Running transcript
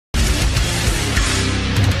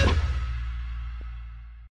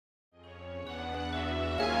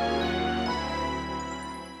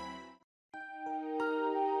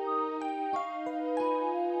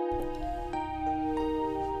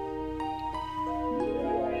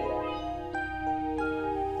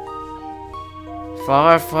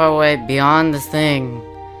Far, far away beyond the thing.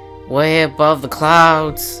 Way above the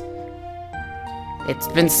clouds. It's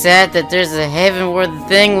been said that there's a heaven where the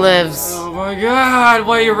thing lives. Oh my god,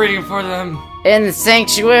 why are you reading for them? In the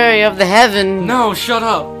sanctuary of the heaven. No, shut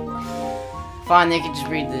up. Fine, they can just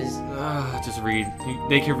read this. Just read.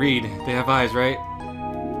 They can read. They have eyes, right?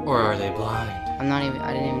 Or are they blind? I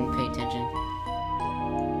didn't even pay attention.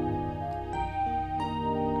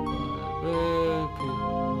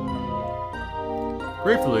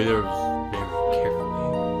 Gratefully, there was very carefully.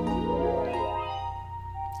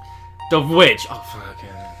 The witch! Oh, fuck.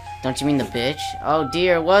 Don't you mean the bitch? Oh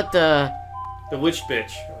dear, what the... The witch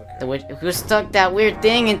bitch. Okay. The witch... Who stuck that weird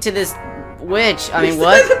thing into this witch? I mean,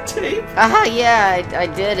 what? The tape? Yeah, I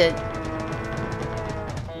did it.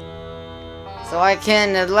 So I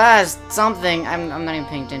can, at last, something. I'm not even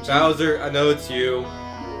paying attention. Bowser, I know it's you.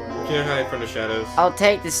 You can't hide from the shadows. I'll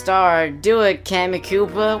take the star. Do it, Kamek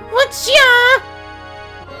Koopa. What's ya?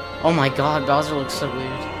 Oh my god, Bowser looks so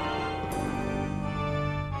weird.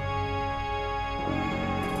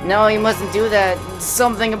 No, you mustn't do that.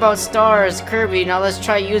 Something about stars, Kirby. Now let's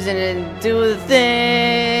try using it and do the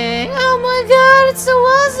thing. Oh my god, it's so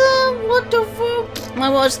awesome. What the fuck? My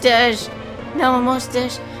mustache. Now my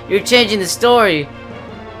mustache. You're changing the story.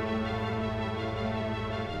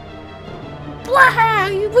 Blah!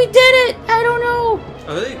 We did it! I don't know.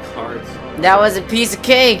 Are they cards? That was a piece of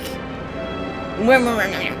cake.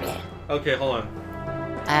 Okay, hold on.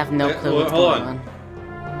 I have no clue what's going on.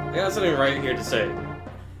 I got something right here to say.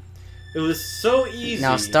 It was so easy.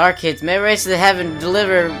 Now, Star Kids may race to heaven to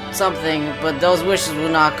deliver something, but those wishes will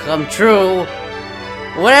not come true.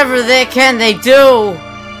 Whatever they can, they do.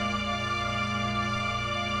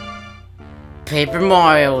 Paper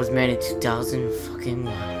Mario was made in 2001.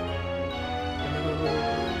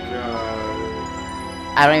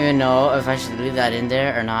 I don't even know if I should leave that in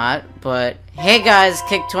there or not, but hey guys,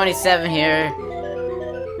 Kick27 here,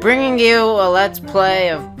 bringing you a Let's Play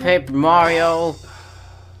of Paper Mario.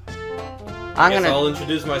 I'll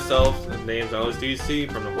introduce myself. The name's Alex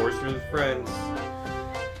DC from the Horseman Friends.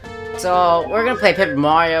 So, we're gonna play Paper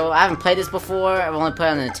Mario. I haven't played this before. I've only played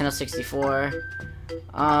on the Nintendo 64.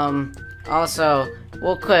 Also,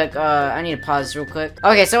 real quick, I need to pause this real quick.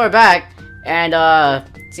 Okay, so we're back. And,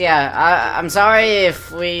 so yeah, I'm sorry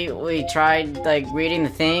if we tried, like, reading the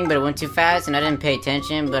thing, but it went too fast and I didn't pay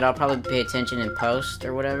attention, but I'll probably pay attention in post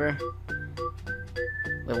or whatever.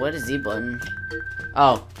 Wait, what is Z button?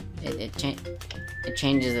 Oh. It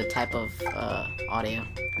changes the type of audio.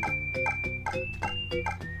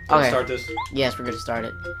 Okay. Start this? Yes, we're gonna start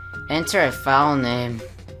it. Enter a file name.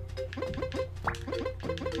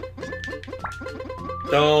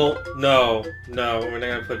 No, we're not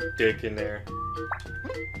gonna put dick in there.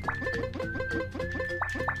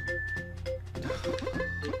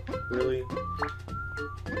 Really?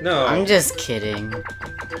 No. I'm just kidding.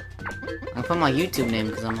 I'll put my YouTube name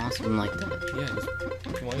because I'm awesome like that. Yeah,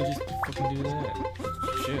 why don't you just fucking do that?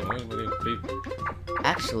 Shit, why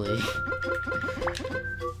Actually.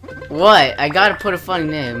 What? I gotta put a funny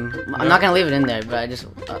name. No. I'm not gonna leave it in there, but I just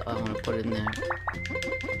I wanna put it in there.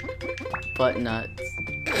 Butt nuts.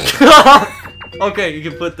 Okay, you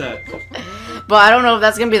can put that. But I don't know if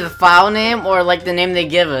that's gonna be the file name or like the name they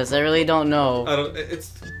give us. I really don't know.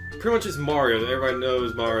 It's pretty much just Mario. Everybody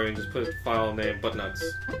knows Mario and just put a file name, butt nuts.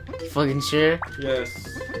 You fucking sure? Yes.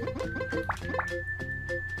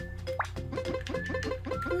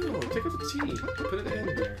 Oh, take out the T. Put an N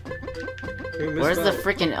there. Where's the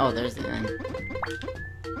freaking... Oh, there's the N.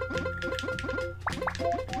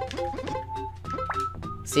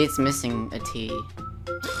 See, it's missing a T.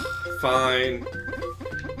 Fine.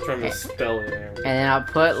 I'm trying to spell it. And then I'll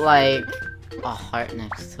put, like, a heart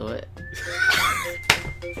next to it.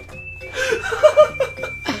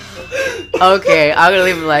 Okay, I'm gonna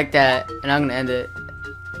leave it like that, and I'm gonna end it.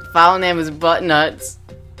 File name is butt nuts.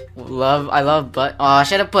 I love butt. Oh, I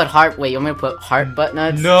should have put heart. Wait, you want me to put heart butt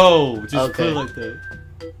nuts? No, just put it like that.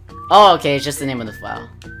 Oh, okay, it's just the name of the file.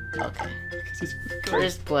 Okay.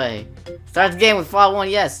 First play. Start the game with file 1,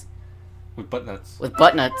 yes. With butt nuts. With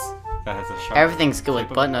butt nuts. That has a sharp. Everything's good with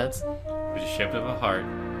butt nuts. With the shape of a heart.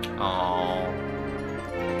 Aww.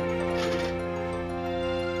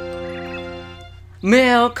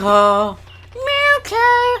 Milka!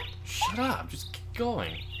 Milka! Shut up, just keep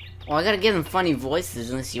going. Well, I gotta give them funny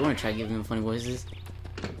voices, unless you wanna try giving them funny voices.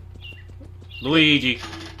 Luigi.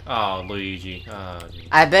 Oh, Luigi. Oh, geez.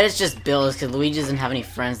 I bet it's just Bill's, because Luigi doesn't have any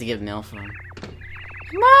friends to give mail from.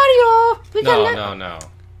 Mario! No.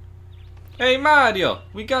 Hey, Mario!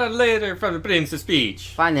 We got a letter from the Prince's speech.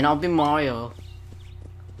 Fine, then I'll be Mario.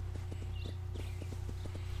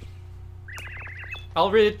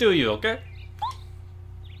 I'll read it to you, okay?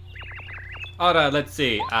 Alright, let's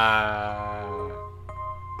see. Dear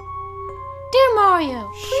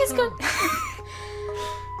Mario, please go.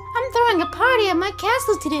 I'm throwing a party at my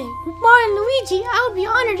castle today with Mario and Luigi. I would be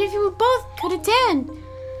honored if you both could attend.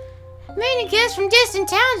 Many guests from distant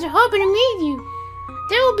towns are hoping to meet you.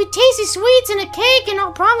 There will be tasty sweets and a cake, and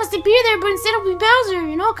I'll promise to be there, but instead it'll be Bowser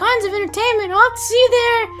and all kinds of entertainment. I'll have to see you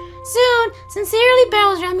there soon. Sincerely,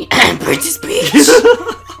 Bowser. I mean, Princess Peach.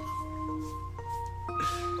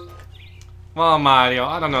 Well, Mario,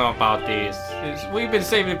 I don't know about this. We've been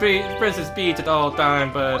saving Princess Peach at all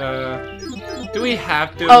time, but do we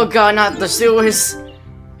have to? Oh god, not the sewers!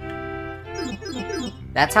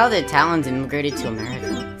 That's how the Italians immigrated to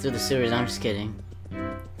America, through the sewers. I'm just kidding.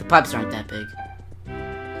 The pipes aren't that big.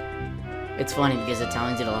 It's funny because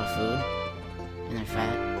Italians eat a lot of food, and they're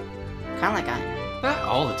fat. Kinda like I am. Not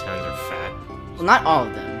all Italians are fat. Well, not all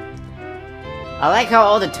of them. I like how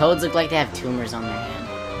all the toads look like they have tumors on their hand.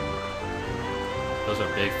 Those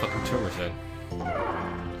are big fucking tumors then.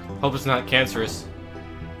 Hope it's not cancerous.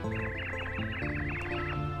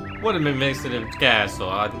 What a magnificent castle.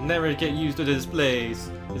 I'd never get used to this place.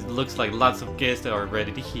 It looks like lots of guests that are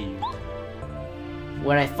ready to hear.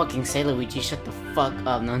 What'd I fucking say, Luigi? Shut the fuck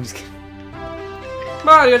up. No, I'm just kidding.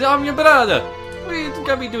 Mario, I'm your brother! Why you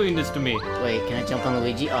gotta be doing this to me? Wait, can I jump on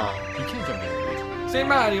Luigi? Oh. You can't jump there. Say,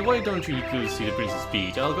 Mario, why don't you go see the Princess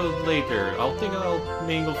Peach? I'll go later. I'll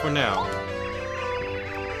mingle for now.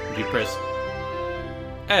 You press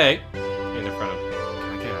A in the front of.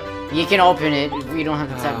 You can open it. We don't have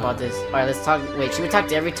to talk about this. Alright, let's talk. Wait, should we talk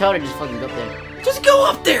to every toad or just fucking go up there? Just go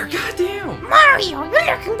up there, goddamn! Mario, you're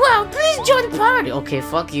looking well. Please join the party. Okay,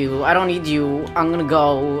 fuck you. I don't need you. I'm gonna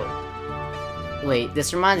go. Wait,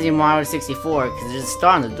 this reminds me of Mario 64 because there's a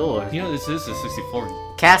star on the door. You know, this is a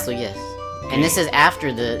 64 castle, yes. And this is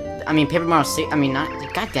after the. I mean, Paper Mario 6. I mean, not.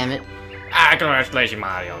 God damn it. Congratulations,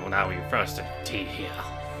 Mario. Now we frosted tea here.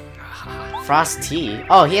 Frost tea?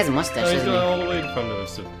 Oh, he has a mustache. He's going all the way from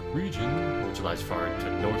the region, which lies far to the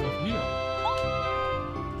north of here.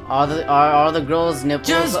 All the girls' nipples.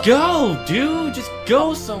 Just go, dude. Just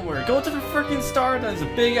go somewhere. Go to the freaking star. There's a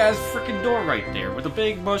big ass freaking door right there with a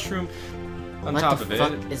big mushroom on top of it.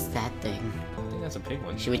 What the fuck is that thing? I think that's a big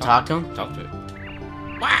one. Should we talk to him? Talk to it.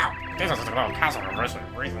 Wow. This is a little castle.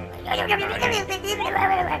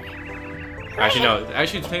 Actually, no.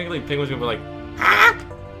 Actually, technically, penguins would be like.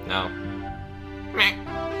 No.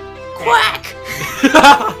 Quack!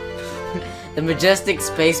 The majestic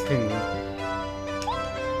space penguin.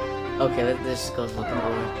 Okay, let's just go looking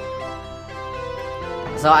over.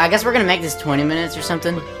 So I guess we're gonna make this 20 minutes or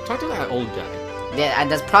something. Talk to that old guy. Yeah,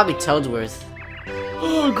 that's probably Toadsworth.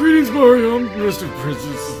 Oh, greetings, Mario. I'm Mr.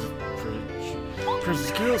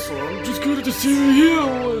 Princess Castle. I'm just good to see you here.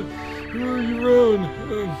 Who are you around?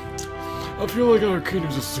 I feel like our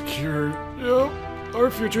kingdoms are secure. Yeah. Our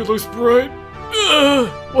future looks bright.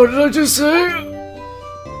 What did I just say?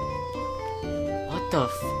 What the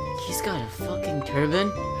f? He's got a fucking turban?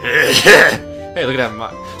 Hey, look at that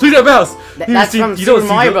mouse. Look at that mouse! That's from Super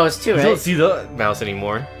Mario Bros. 2, right? You don't see the mouse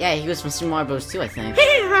anymore. Yeah, he was from Super Mario Bros. 2, I think.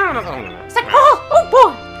 It's like, oh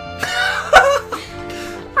boy!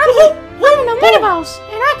 I'm a Mini Mouse,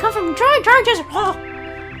 and I come from dry desert. Oh.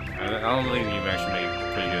 I don't think you've actually made a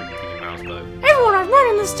pretty good Mickey Mouse, but... Everyone I've met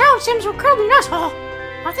in this town seems incredibly nice. Oh.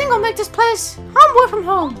 I think I'll make this place home away from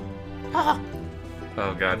home. Oh.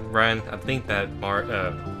 Oh god, Ryan, I think that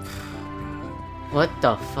What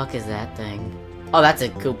the fuck is that thing? Oh, that's a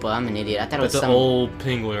Koopa. I'm an idiot. I thought it was an old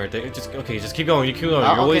penguin right there. Just keep going. You keep going.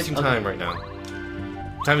 You're wasting time right now.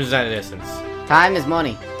 Time is not in essence. Time is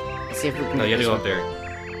money. Let's see if we can. No, you have to go up there.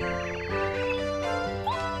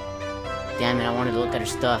 Damn it! I wanted to look at her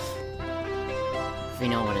stuff. If you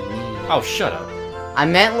know what I mean. Oh, shut up. I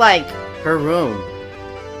meant like her room.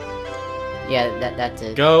 Yeah, that's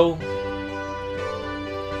it. Go.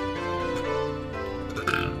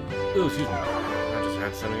 Oh, excuse me. I just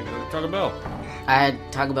had something to Taco Bell. I had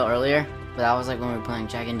Taco Bell earlier, but that was like when we were playing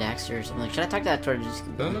Jack and Daxter or something. Like, should I talk to that towards just?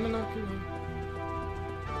 No. Keep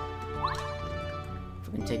If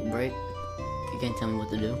we can take a break, you can't tell me what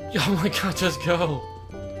to do. Oh my god, just go.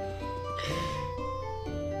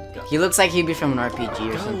 He looks like he'd be from an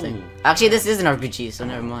RPG or something. Actually, this is an RPG, so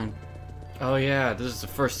never mind. Oh yeah, this is the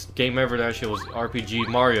first game ever that actually was RPG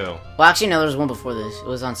Mario. Well, actually, no, there was one before this. It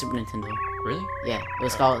was on Super Nintendo. Really? Yeah, it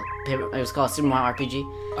was called Super Mario RPG.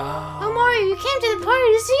 Oh, Mario, you came to the party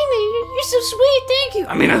to see me. You're so sweet, thank you.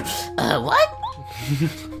 I mean, what?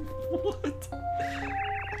 What?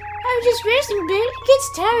 I was just resting a bit. It gets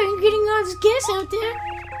tiring getting all these guests out there.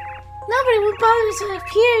 Nobody would bother us up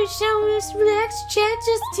here, so let's relax, chat,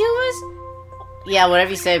 just the two of us. Yeah, whatever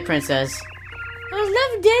you say, princess. I was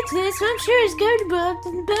loving Dad today, so I'm sure his garden bug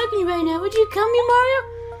doesn't bug me right now. Would you come me, Mario?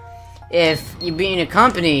 If you be in a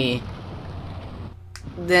company,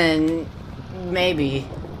 then maybe.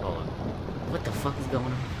 Hold on. What the fuck is going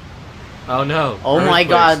on? Oh no. Oh my Earthquakes.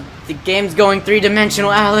 god, the game's going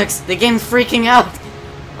 3-dimensional, Alex. The game's freaking out.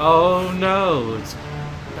 Oh no.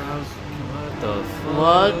 What the fuck?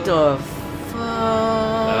 What the fuck?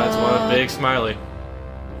 That's one big smiley.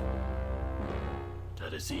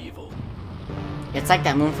 That is evil. It's like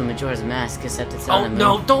that moon from Majora's Mask, except it's on Oh a moon.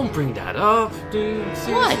 no, don't bring that up, dude.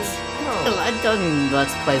 Seriously. What? No. I've done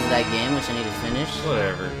Let's Plays of that game, which I need to finish.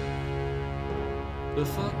 Whatever. The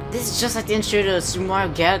fuck? This is just like the intro to Super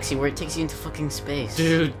Mario Galaxy, where it takes you into fucking space.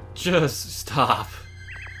 Dude, just stop.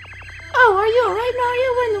 Oh, are you alright,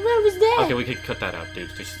 Mario? When the world was dead? Okay, we can cut that out, dude.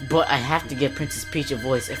 Just But I have to get Princess Peach a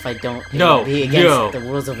voice. If I don't, it No, will be against no. the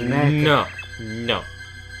Worlds of America. no.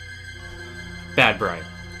 Bad Bryan.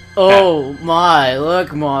 Oh my,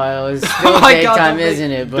 look Mario, it's still Oh my God, daytime, don't make-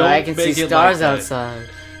 isn't it? But don't I can see make it stars like that. outside.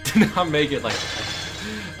 Do not make it like that.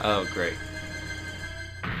 Oh, great.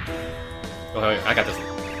 Oh, wait, I got this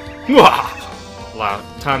one.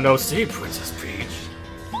 Long time no see, Princess Peach.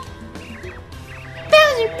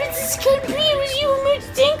 Bowser, Princess can't be. It was you who made the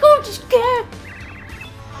thing go just care.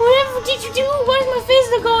 Whatever did you do? Why does my face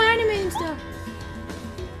look all animated and stuff?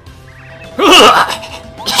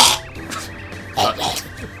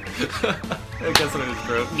 I guess in his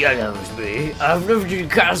throat. Yeah, that was me. I've lived in a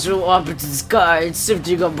castle up into the sky. It's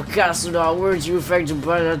sifting up a castle now. Weren't you affected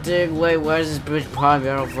by that thing? Wait, where's this bitch behind me?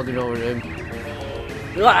 I don't fucking know her name.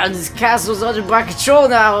 Ah, this castle's under my control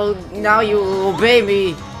now. Now you will obey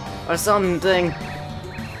me. Or something.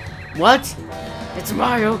 What? It's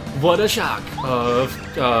Mario. What a shock! Oh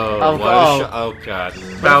god.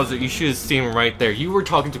 Bowser, you should have seen him right there. You were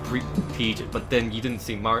talking to Peach, but then you didn't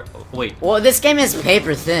see Mario. Oh, wait. Well, this game is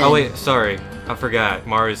paper thin. Oh wait, sorry. I forgot.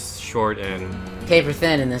 Mario's short and... Paper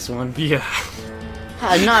thin in this one. Yeah.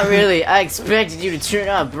 Not really. I expected you to turn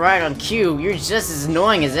up right on cue. You're just as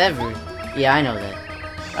annoying as ever. Yeah, I know that.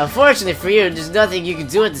 Unfortunately for you, there's nothing you can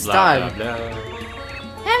do at this time. Blah, blah.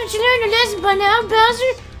 Haven't you learned a lesson by now,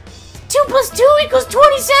 Bowser? 2 + 2 =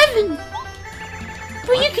 27.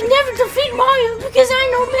 But you can never defeat Mario because I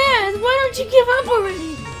know math. Why don't you give up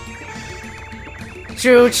already?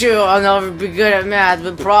 True, I'll never be good at math,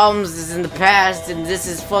 but problems is in the past, and this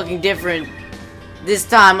is fucking different. This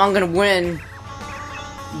time, I'm gonna win.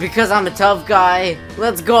 Because I'm a tough guy.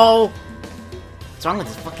 Let's go! What's wrong with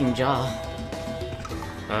his fucking jaw?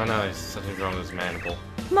 I don't know, something's wrong with his mandible.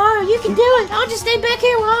 Mario, you can do it. I'll just stay back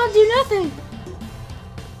here while I do nothing.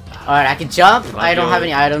 Alright, I can jump. Might I be don't have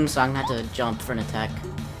able any items, so I'm gonna have to jump for an attack.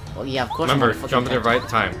 Well, yeah, of course I'm Remember, gonna fucking jump at the attack. right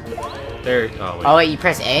time. There. Oh, wait. Oh wait, you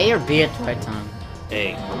press A or B at the right time?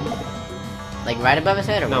 A. Like right above his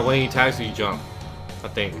head or No, what? when he attacks you, you jump. I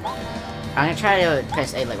think. I'm gonna try to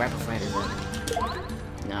press A like right before I do that.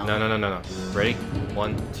 No. No. Ready?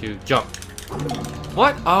 1, 2, jump.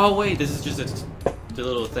 What? Oh, wait, this is just the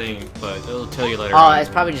little thing, but it'll tell you later Oh, on. it's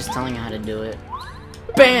probably just telling you how to do it.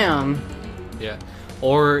 BAM! Yeah.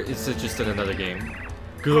 Or is it just in another game?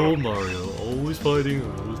 Go Mario, always fighting,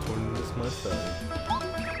 always turning this my side.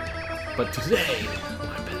 But today,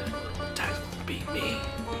 my better time will be me.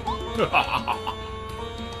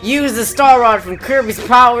 Use the Star Rod from Kirby's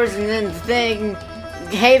powers and then the thing.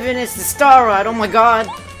 Haven, it's the Star Rod, oh my god.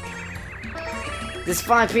 This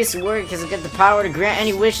fine piece of work has got the power to grant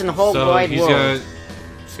any wish in the whole wide world.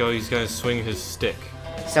 He's gonna swing his stick.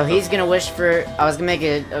 So he's gonna wish for. I was gonna make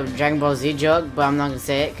a Dragon Ball Z joke, but I'm not gonna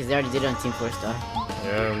say it because they already did it on Team 4 Star.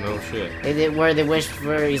 Yeah, no shit. They did where they wished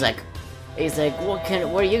for. He's like, what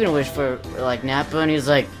are you gonna wish for? Like Nappa, and he's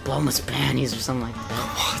like, blow my panties or something like that.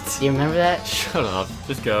 What? Do you remember that? Shut up.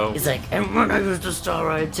 Just go. He's like, and when I use the Star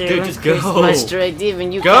Rod too, Dude, just increase go. my strength,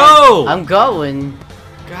 even you Go! can't. I'm going.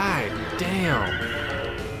 God damn.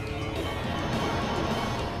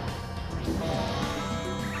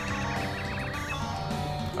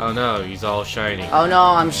 Oh no, he's all shiny. Oh no,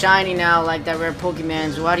 I'm shiny now like that rare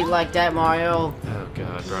Pokemon. So why do you like that, Mario? Oh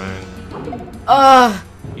god, Bryan.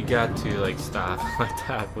 You got to like stop like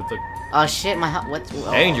that with the Oh shit, my health. What's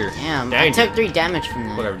oh, Danger. Damn, Danger. I took 3 damage from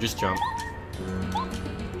that. whatever. Just jump.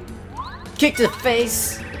 Kick to the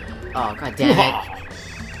face. Oh god damn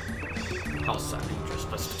it. How sad dangerous,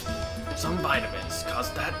 but some vitamins,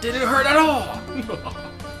 cause that didn't hurt at all.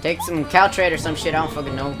 Take some Caltrate or some shit. I don't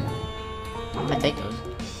fucking know. I might take those.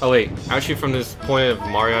 Oh wait, actually from this point of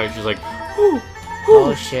Mario, he's just like,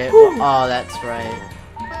 Oh shit. Oh, that's right.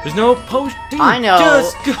 There's no post. Dude, I know.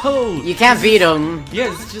 Just go. You can't beat him.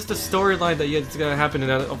 Yeah, it's just a storyline that it's gonna happen, and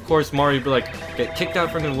then, of course Mario would be like get kicked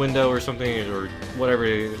out from the window or something or whatever.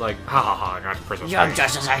 Like, ha ha ha! I got the person. You're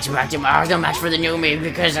just as expecting Mario's no match for the new me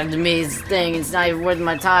because of the me's thing. It's not even worth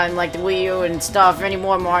my time, like the Wii U and stuff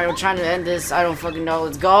anymore. Mario, trying to end this. I don't fucking know.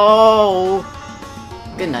 Let's go.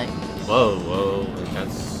 Good night. Whoa,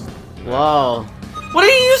 that's. Whoa. Why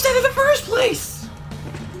did he use that in the first place?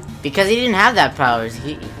 Because he didn't have that powers.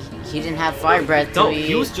 He didn't have fire breath. No,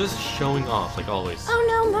 he was just showing off, like always. Oh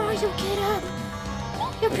no, Mario, get up.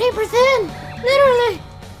 You're paper thin. Literally.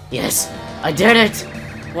 Yes, I did it.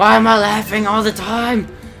 Why am I laughing all the time?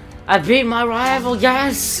 I beat my rival.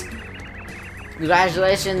 Yes.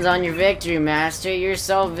 Congratulations on your victory, Master. You're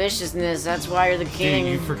so viciousness. That's why you're the king.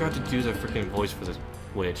 Dude, you forgot to do the freaking voice for this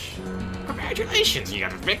witch. Congratulations, you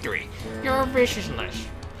got a victory. You're viciousness.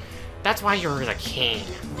 That's why you're the king.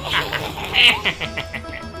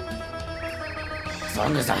 As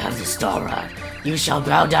long as I have the star rod, you shall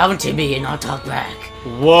bow down to me and not talk back.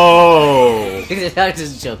 Whoa! I'm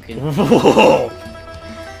just joking. Whoa!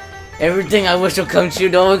 Everything I wish will come true.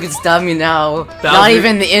 No one can stop me now. Bowser, Not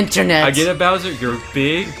even the internet. I get it, Bowser. You're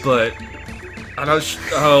big, but I don't.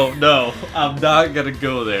 Oh no, I'm not gonna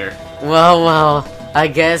go there. Well. I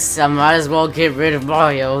guess I might as well get rid of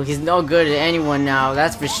Mario. He's no good at anyone now.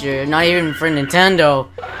 That's for sure. Not even for Nintendo.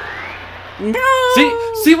 No.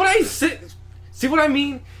 See what I said. See what I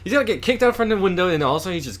mean? He's gonna get kicked out from the window, and also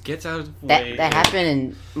he just gets out of the way. That happened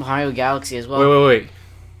in Mario Galaxy as well. Wait.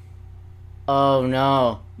 Oh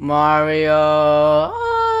no, Mario!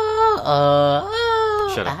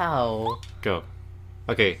 Shut up. Ow. Go.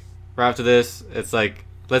 Okay. Right after this, it's like,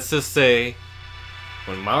 let's just say,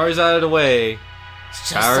 when Mario's out of the way, it's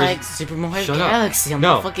just like Super Mario Galaxy. I'm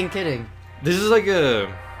No. not fucking kidding. This is like a.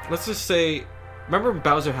 Let's just say, remember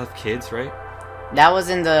Bowser has kids, right? That was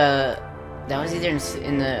in the. That was either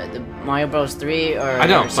in the Mario Bros. 3 or. I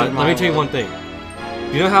know, Super but let Mario me tell you one thing.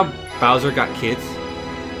 You know how Bowser got kids?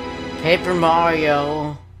 Paper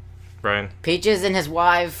Mario. Bryan. Peaches and his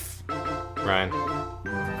wife. Bryan.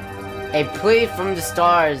 A plea from the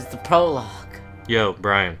stars. The prologue. Yo,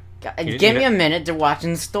 Bryan. Give me a minute to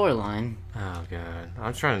watching the storyline. Oh god,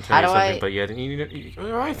 I'm trying to tell you something, but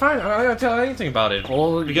alright, fine. I'm not gonna tell anything about it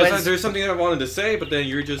because there's something I wanted to say, but then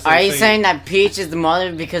you're just. Are you saying that Peach is the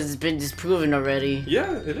mother because it's been disproven already?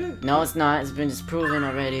 Yeah, it is. No, it's not. It's been disproven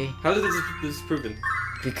already. How is it disproven?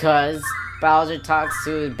 Because Bowser talks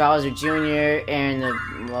to Bowser Jr. and the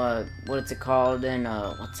what's it called? And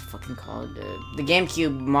what's it fucking called? The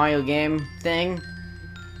GameCube Mario game thing.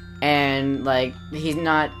 And like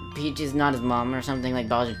Peach is not his mom or something, like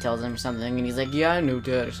Bowser tells him or something, and he's like, yeah, I know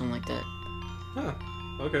Dad, or something like that. Huh,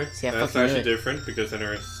 okay. See, that's actually different, because I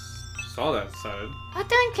never saw that side. I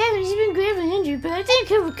think Kevin, he's been gravely injured, but I think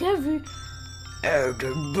he'll recover.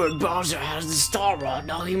 But Bowser has the star rod,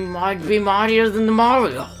 now he might be mightier than the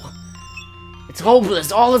Mario. It's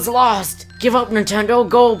hopeless, all is lost. Give up, Nintendo,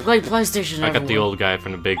 go play PlayStation. I got the old guy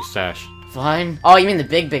from the big stash. Fine. Oh, you mean the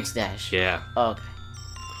big stash? Yeah. Oh, okay.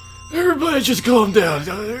 Everybody just calm down.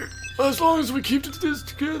 As long as we keep this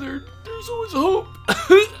together, there's always hope.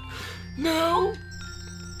 Now,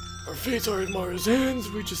 our fates are in Mario's hands.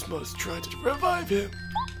 We just must try to revive him.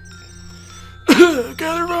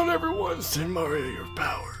 Gather around, everyone. Send Mario your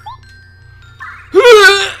power.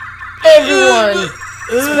 Everyone!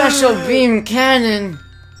 Special beam cannon!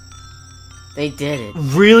 They did it.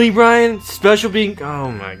 Really, Bryan? Special beam?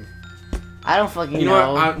 Oh my. I don't fucking know. You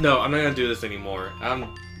know what? No, I'm not gonna do this anymore. I'm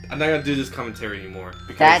not gonna do this commentary anymore.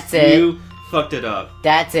 Because that's it. You fucked it up.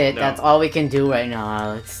 That's it. No. That's all we can do right now,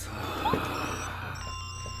 Alex.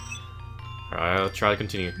 Alright, I'll try to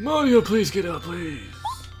continue. Mario, please get up, please.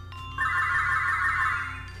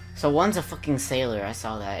 So one's a fucking sailor, I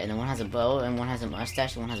saw that, and then one has a bow, and one has a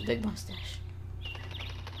mustache, and one has a big mustache.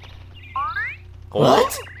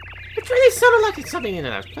 What? It really sounded like it's something in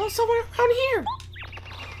there. Well, somewhere around here.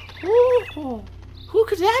 Oh, who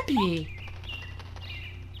could that be?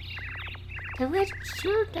 The red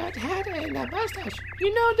shirt, that hat, and that mustache.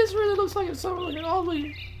 You know, this really looks like it's someone like an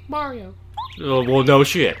ugly Mario. Oh, well, no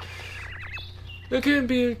shit. That can't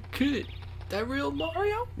be a kid. That real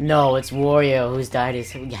Mario? No, it's Wario who's dyed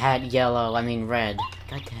his hat red.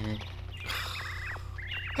 God damn it.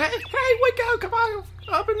 Hey, wake up, come on,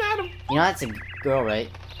 up and at him. You know that's a girl, right?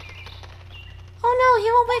 Oh no,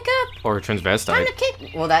 he won't wake up. Or a transvestite. Time to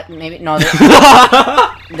kick. Well, that maybe no.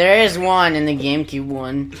 There is one in the GameCube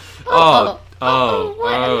one. Oh,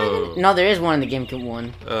 Oh. No, there is one in the GameCube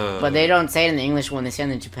one. Oh. But they don't say it in the English one, they say it in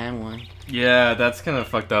the Japan one. Yeah, that's kind of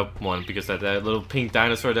fucked up one because that little pink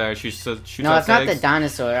dinosaur that actually shoots No, it's out not the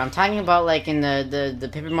dinosaur. I'm talking about like in the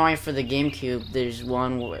Paper Mario for the GameCube. There's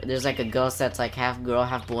one where there's like a ghost that's like half girl,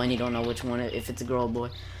 half boy, and you don't know which one if it's a girl or boy.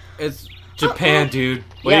 It's Japan, dude.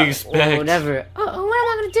 What do you expect? Or whatever. What am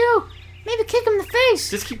I gonna do? Maybe kick him in the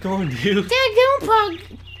face. Just keep going, dude. Dad, Pug.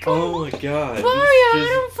 Oh my god. Mario, I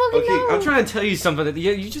don't fucking know. Okay, I'm trying to tell you something. That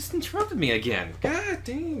you just interrupted me again. God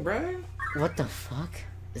dang, Brian. What the fuck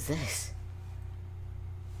is this?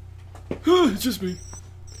 It's just me.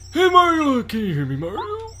 Hey Mario, can you hear me,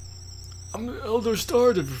 Mario? I'm the Elder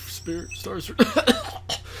Star, the Star.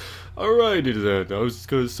 Alright, then. I was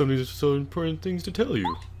got something so important things to tell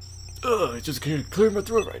you. I just can't clear my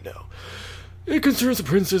throat right now. It concerns the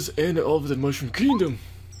princess and all of the Mushroom Kingdom.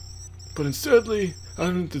 But insteadly,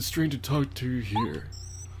 I'm the strain to talk to you here.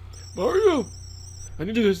 Mario, I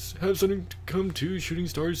need to have something to come to Shooting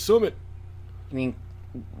Stars Summit. I mean,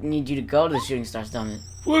 need you to go to the Shooting Star Summit.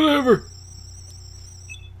 Whatever.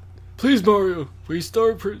 Please, Mario. We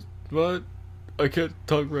start what? I can't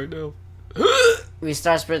talk right now. We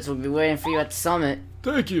Star Spirits will be waiting for you at the summit.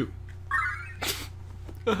 Thank you.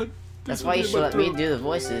 That's why you should let me do the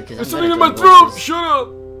voices, because I'm something good in at my doing throat. voices. Shut up.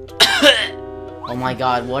 Oh my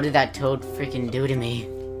god, what did that toad freaking do to me?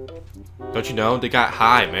 Don't you know? They got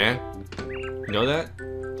high, man. You know that?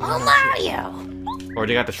 Oh, Mario. Or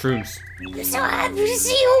they got the shrooms. I'm so happy to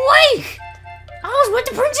see you awake. I was with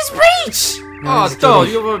the Princess Peach. Oh, Stone,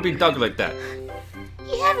 you don't want to be dunked like that.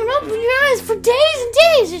 You haven't opened your eyes for days and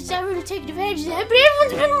days. It's never to take advantage of that, but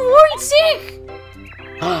everyone's been worried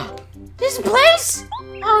sick. This place?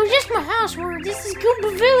 Oh, it's just my house. This is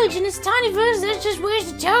Koopa Village, and this tiny village that's just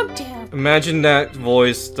where's the Toad Town. Imagine that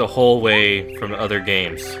voice the whole way from other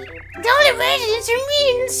games. The only residents are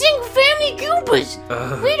me and single family Koopas.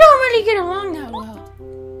 We don't really get along that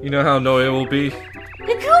well. You know how annoying it will be?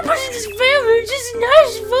 The Koopas in this family are just as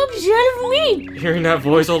nice as folks you ever meet. Hearing that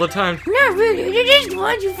voice all the time. Not really. They're just the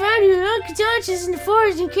ones who found you unconscious in the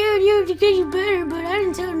forest and carried you to get you better, but I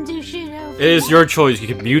didn't tell them to do shit out. It is your choice. You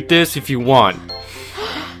can mute this if you want.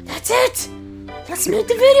 That's it. Let's make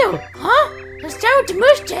the video, huh? Let's start with the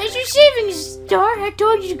mustache. You're saving a star. I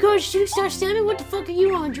told you to go to Shooting Star Summit. What the fuck are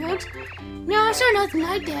you on, drugs? No, I saw nothing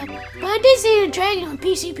like that. But I did see a dragon on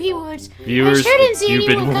PCP once. Viewers, I sure didn't see you've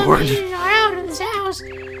anyone been coming warned. in or out of this house.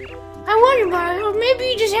 I wonder, Mario, or maybe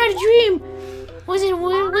you just had a dream. Was it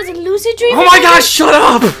a lucid dream? Oh my gosh, shut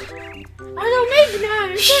up! Although maybe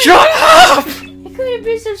not. Shut up! It could have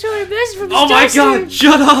been some sort of message from the Oh my Star god,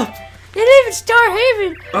 shut up! They live in Star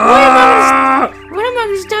Haven. When am I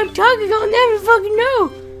gonna start talking? I'll never fucking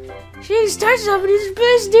know. Shooting Star Summit is the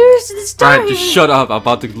best nearest to the Star Brian, Haven. just shut up. I'm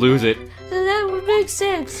about to lose it. So that would make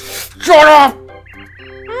sense. Shut up!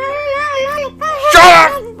 Shut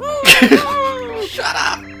up! Shut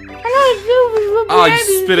up! Oh,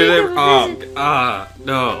 you spit it every.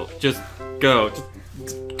 No. Just go.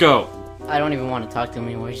 Just go. I don't even want to talk to him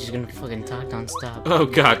anymore, he's just gonna fucking talk non-stop. Oh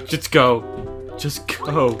god, just go. Just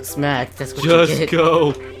go. Smack, that's what you Just get.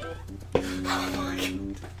 go.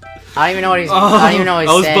 I don't even know what he's I don't even know what he's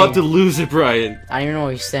I was saying. about to lose it, Brian. I don't even know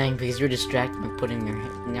what he's saying because you're distracted by putting your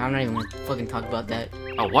head. No, I'm not even gonna fucking talk about that.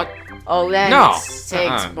 Oh, what? Oh, then No.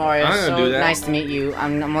 Thanks, Mario. I'm not gonna So do that. nice to meet you.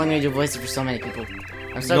 I'm only gonna do voices for so many people.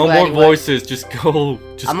 I'm so No glad more you woke- voices. Just go.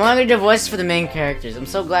 Just. I'm only gonna do voices for the main characters. I'm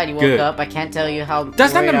so glad you woke Good. up. I can't tell you how.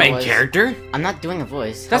 That's not worried the I main was. character. I'm not doing a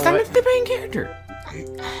voice. That's How not wor- the main character.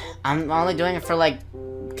 I'm only doing it for like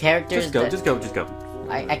characters. Just go. that- Just go. Just go.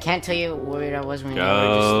 I can't tell you how worried I was when you were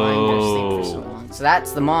just lying there asleep for so long. So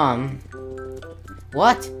that's the mom.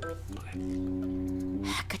 What?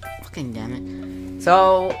 God fucking damn it.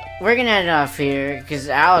 So we're gonna end off here because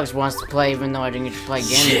Alex wants to play even though I didn't get to play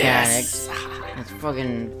game mechanics. That's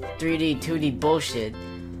fucking 3D, 2D bullshit.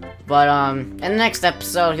 But in the next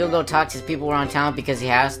episode he'll go talk to his people around town because he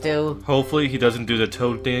has to. Hopefully he doesn't do the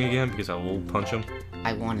toad thing again because I will punch him.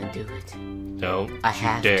 I want to do it. Don't I you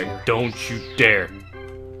have dare. to. Don't you dare.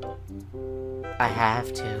 I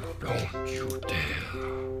have to. Don't you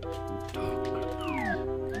dare.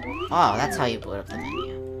 Oh, that's how you put up the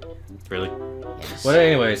menu. Really? Yes. But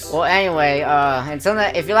anyways. Well, anyway,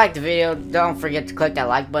 if you liked the video, don't forget to click that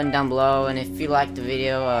like button down below, and if you liked the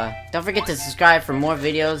video, don't forget to subscribe for more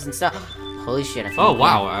videos and stuff. Holy shit, I Oh forgot.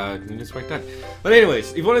 wow, I didn't expect that. But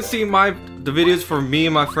anyways, if you want to see the videos for me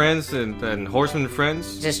and my friends and Horseman and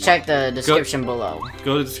friends, Just check the description below.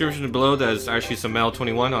 go to the description below. There's actually Smell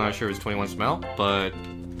 21. I'm not sure if it's 21 Smell, but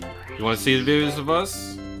if you want to see the videos of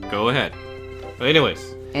us, go ahead. But anyways,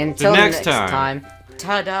 Until next next time. time,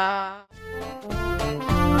 ta-da!